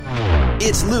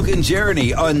It's Luke and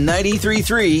Jeriney on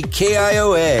 93.3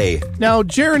 KIOA. Now,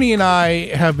 Jeriney and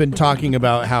I have been talking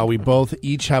about how we both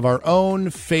each have our own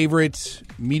favorite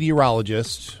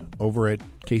meteorologist over at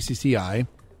KCCI.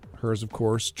 Hers, of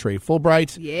course, Trey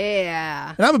Fulbright.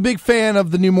 Yeah. And I'm a big fan of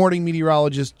the new morning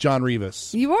meteorologist, Jon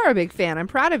Rivas. You are a big fan. I'm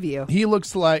proud of you. He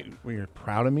looks like... Well, you're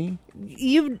proud of me?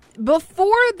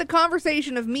 Before the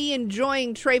conversation of me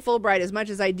enjoying Trey Fulbright as much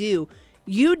as I do,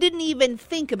 you didn't even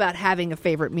think about having a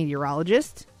favorite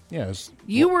meteorologist. Yes.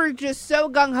 You were just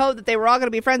so gung-ho that they were all going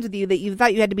to be friends with you that you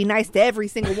thought you had to be nice to every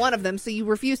single one of them, so you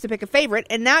refused to pick a favorite,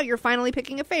 and now you're finally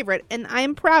picking a favorite, and I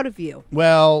am proud of you.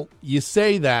 Well, you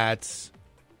say that,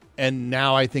 and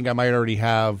now I think I might already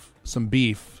have some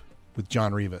beef with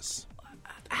Jon Rivas.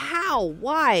 How?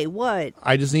 Why? What?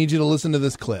 I just need you to listen to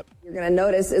this clip. You're going to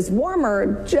notice it's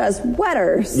warmer, just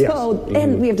wetter. So,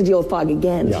 and we have to deal with fog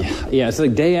again. Yeah, it's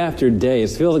like day after day. It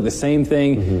feels like the same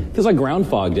thing. It feels like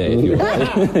Groundhog Day. If you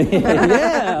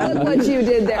Yeah. Look what you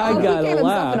did there. I got he gave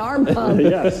himself an arm pump.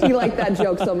 Yes. You like that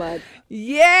joke so much.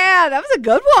 Yeah, that was a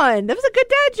good one. That was a good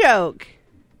dad joke.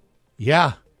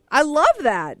 Yeah. I love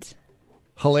that.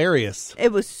 Hilarious.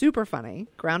 It was super funny.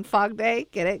 Groundhog Day.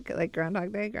 Get it? Like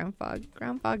Groundhog Day?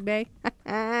 Groundhog Day.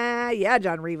 Yeah,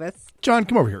 Jon Rivas. John,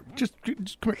 come over here. Just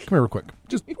come here real quick.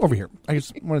 Just over here. I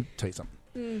just want to tell you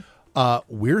something.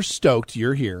 We're stoked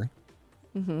you're here.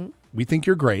 Mm-hmm. We think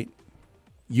you're great.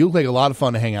 You look like a lot of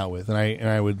fun to hang out with, and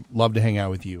I would love to hang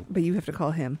out with you. But you have to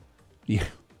call him. Yeah.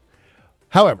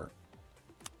 However,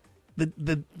 the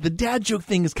dad joke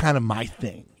thing is kind of my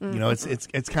thing. Mm-hmm. You know,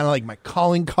 it's kind of like my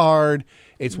calling card.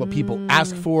 It's what people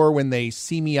ask for when they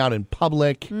see me out in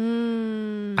public.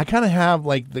 I kind of have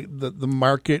like the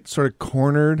market sort of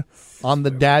cornered on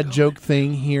the dad joke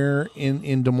thing here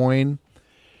in Des Moines.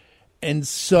 And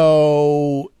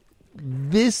so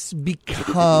this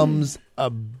becomes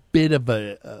a bit of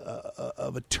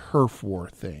a turf war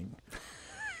thing.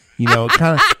 You know,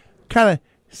 kind of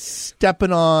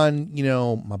stepping on, you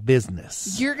know, my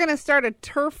business. You're going to start a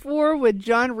turf war with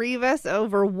Jon Rivas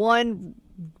over one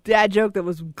dad joke that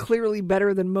was clearly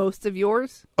better than most of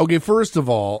yours? Okay, first of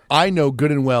all, I know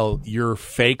good and well your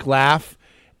fake laugh,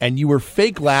 and you were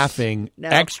fake laughing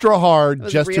extra hard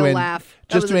just to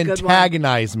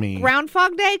antagonize me.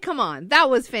 Groundhog Day? Come on.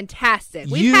 That was fantastic.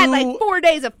 We've had like 4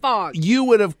 days of fog. You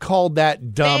would have called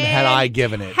that dumb had I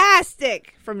given it.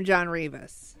 Fantastic from Jon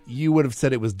Rivas. You would have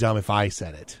said it was dumb if I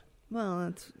said it. Well,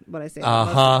 that's what I say. Most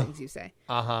of the things you say.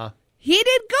 He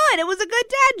did good. It was a good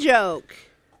dad joke.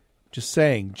 Just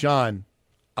saying, John,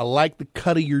 I like the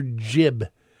cut of your jib,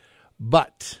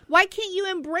 but... Why can't you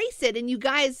embrace it and you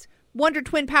guys Wonder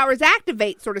Twin Powers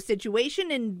activate sort of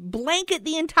situation and blanket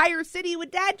the entire city with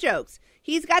dad jokes?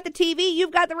 He's got the TV,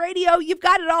 you've got the radio, you've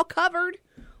got it all covered.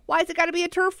 Why has it got to be a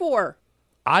turf war?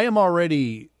 I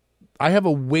have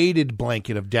a weighted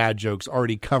blanket of dad jokes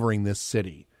already covering this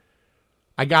city.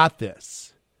 I got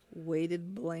this.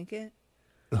 Weighted blanket?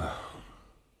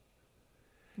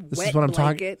 This Wet is what I'm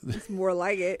blanket. talking. It's more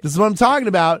like it. This is what I'm talking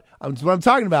about.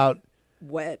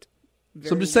 Wet.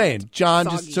 So I'm just saying, John.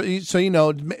 Soggy. Just so you know,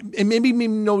 and maybe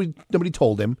nobody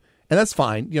told him, and that's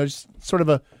fine. You know, just sort of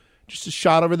a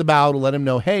shot over the bow to let him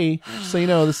know, hey, so you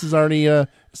know, this is already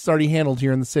handled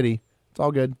here in the city. It's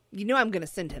all good. You know, I'm going to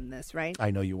send him this, right? I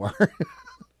know you are.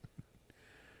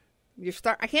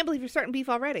 I can't believe you're starting beef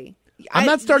already. I'm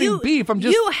not starting beef. I'm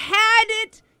just. You had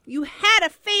it. You had a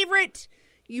favorite.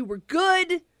 You were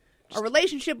good. Our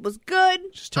relationship was good.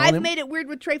 I've made it weird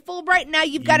with Trey Fulbright. Now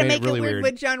you've got to make it weird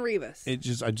with Jon Rivas. I'm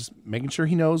just making sure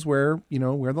he knows where the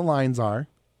lines are.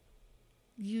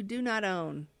 You do not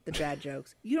own the dad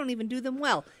jokes. You don't even do them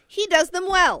well. He does them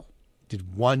well.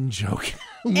 Did one joke.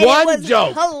 One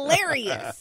joke. Hilarious.